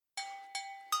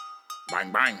Bang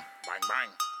bang, bang bang,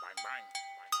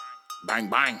 bang bang, bang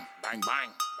bang, bang bang, bang bang.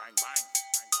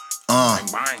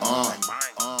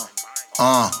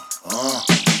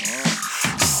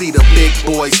 See the big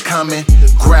boys coming,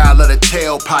 growl of the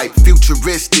tailpipe,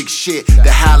 futuristic shit,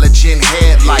 the halogen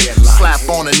headlight, slap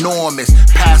on enormous,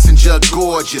 passenger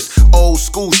gorgeous, old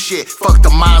school shit, fuck the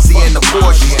Mozzie and the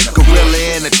Porsche,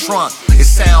 gorilla in the trunk, it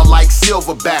sound like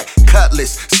Silverback,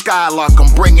 Cutlass, Skylark,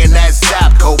 I'm bringing that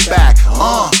Zapco back,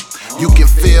 you can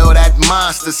feel that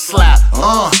monster slap,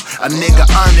 a nigga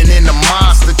earning in the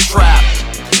monster trap.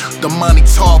 The money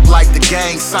talk like the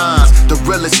gang signs. The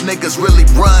realest niggas really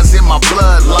runs in my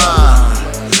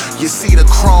bloodline. You see the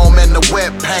chrome and the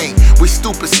wet paint. We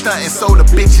stupid stuntin' so the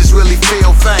bitches really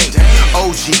feel faint.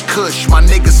 OG Kush, my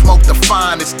niggas smoke the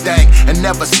finest dank and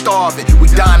never starving.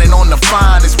 We dining on the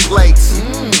finest plates.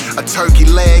 A turkey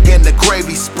leg and the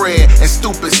gravy spread and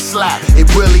stupid slap. It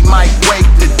really might wake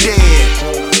the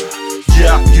dead.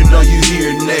 Yeah, you know you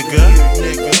hear, nigga.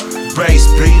 Bass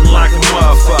beatin' like a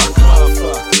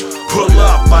motherfucker. Pull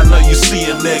up, I know you see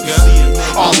a nigga.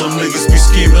 All them niggas be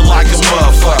scheming like a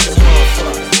motherfucker.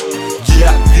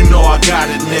 Yeah, you know I got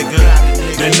it,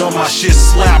 nigga. They know my shit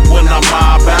slap when I'm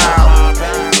mob out.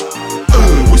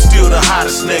 We still the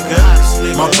hottest, nigga.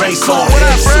 My bass on hit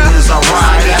as soon as I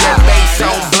ride out. Bass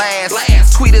on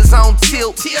blast, tweeters on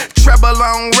tilt, treble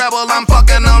on rebel, I'm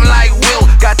fucking them like Will.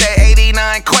 Got that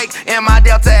 89 Quake and my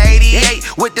Delta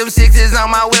 88 with them sixes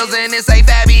on my wheels and it's a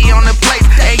Fabby on the plate.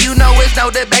 And you know it's no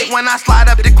debate when I slide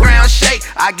up the ground shake.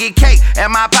 I get cake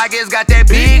and my pockets got that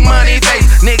big money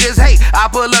face. Niggas hate, I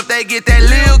pull up, they get that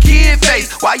little kid face.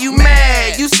 Why you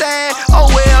mad? You sad? Oh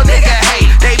well, nigga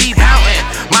hate. They be pouting,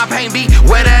 my paint be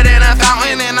wetter than a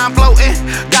fountain and I'm floating.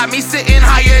 Got me sitting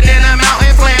higher than a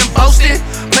mountain, playing boasting.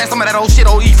 Playing some of that old shit,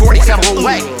 old E-40 several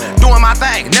way. Doing my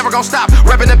thing, never gon' stop,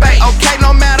 reppin' the bay. Okay,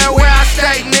 no matter where I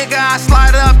stay, nigga, I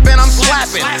slide up and I'm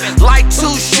slapping. Like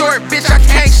Too Short, bitch, I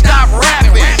can't stop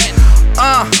rapping.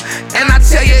 And I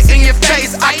tell you in your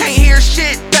face, I can't hear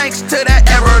shit thanks to that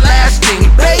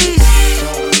everlasting bass.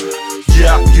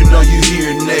 Yeah, you know you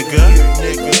hear, nigga.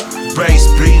 Bass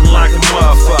beatin' like a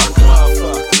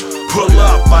motherfucker. Pull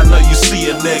up, I know you see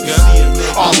a nigga.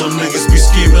 All them niggas be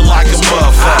scheming like a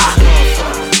motherfucker.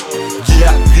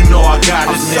 Yeah, you know I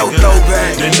got it,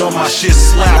 nigga. They know my shit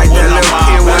slap like when I'm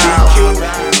out.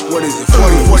 What is it,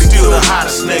 40? Still the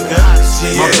hottest, nigga.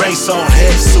 My bass on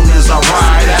head as soon as I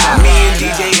ride out. Me and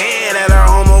DJ Head at our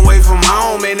home away from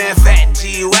home in that fat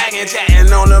G-Wagon,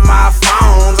 chatting on my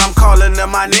phones. I'm calling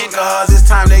them my niggas, it's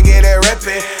time to get it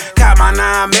rippin'. Caught my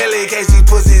 9 milli in case these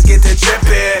pussies get to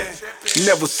trippin'.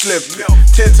 Never slippin',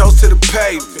 10 toes to the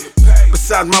pavement.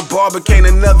 Besides my barber, can't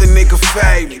another nigga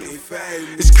favorite.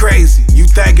 It's crazy, you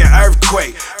thinking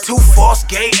earthquake. 2 false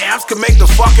gate amps can make the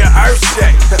fucking earth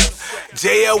shake.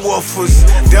 JL woofers,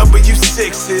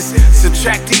 W6s.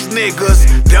 Subtract these niggas,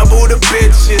 double the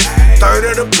bitches. Third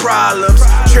of the problems,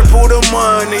 triple the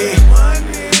money.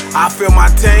 I feel my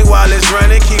tank while it's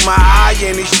running. Keep my eye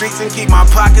in these streets and keep my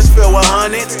pockets filled with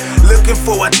hundreds. Looking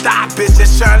for a thought bitch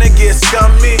that's trying to get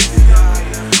scummy.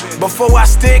 Before I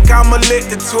stick, I'ma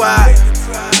lick the twat.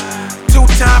 2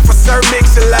 times for Sir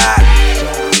Mix-a-Lot.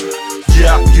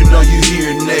 Yeah, you know you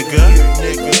hear, nigga.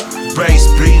 Bass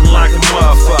beatin' like a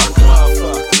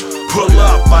motherfucker. Pull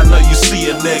up, I know you see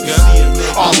a nigga.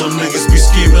 All them niggas be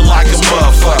scheming like a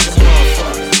motherfucker.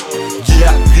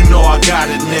 Yeah, you know I got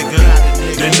it, nigga.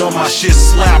 They know my shit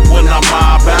slap when I'm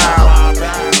mob out.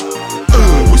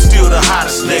 We still the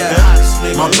hottest,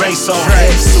 nigga. My bass on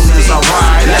hit as soon as I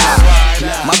ride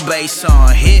out. My bass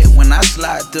on hit when I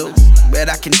slide through. Bet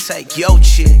I can take your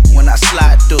chick when I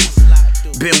slide through.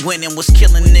 Been winning, was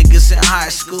killing niggas in high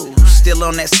school. Still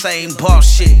on that same ball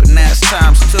shit, but now it's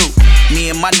times 2. Me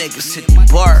and my niggas hit the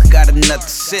bar, got another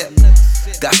sip.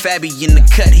 Got Fabby in the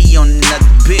cut, he on another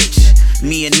bitch.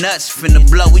 Me and Nutz finna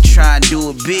blow, we tryin' do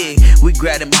it big. We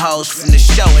grab them hoes from the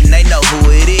show and they know who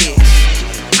it is.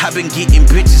 I been getting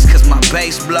bitches cause my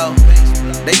bass blow.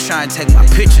 They tryin' take my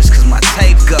pictures cause my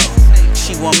tape go.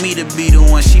 She want me to be the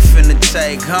one she finna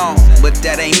take home, but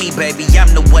that ain't me, baby, I'm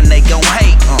the one they gon'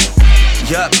 hate on.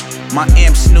 Yup, my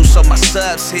amps new so my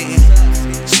subs hitting.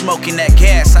 Smoking that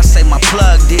gas, I say my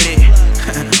plug did it.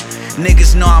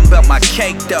 Niggas know I'm about my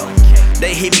cake though.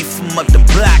 They hit me from up the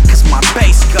block cause my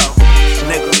bass go,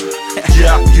 nigga.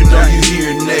 Yeah, you know you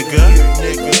hear, nigga.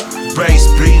 Bass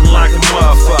beatin' like a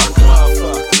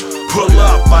motherfucker. Pull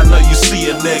up, I know you see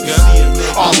a nigga.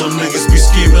 All them niggas be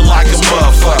scheming like a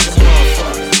motherfucker.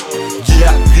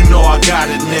 Yeah, you know I got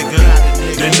it, nigga.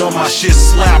 They know my shit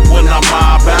slap when I'm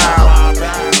mob out.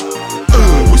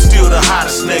 We still the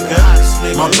hottest, nigga.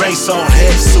 My bass on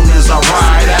head as soon as I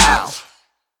ride out.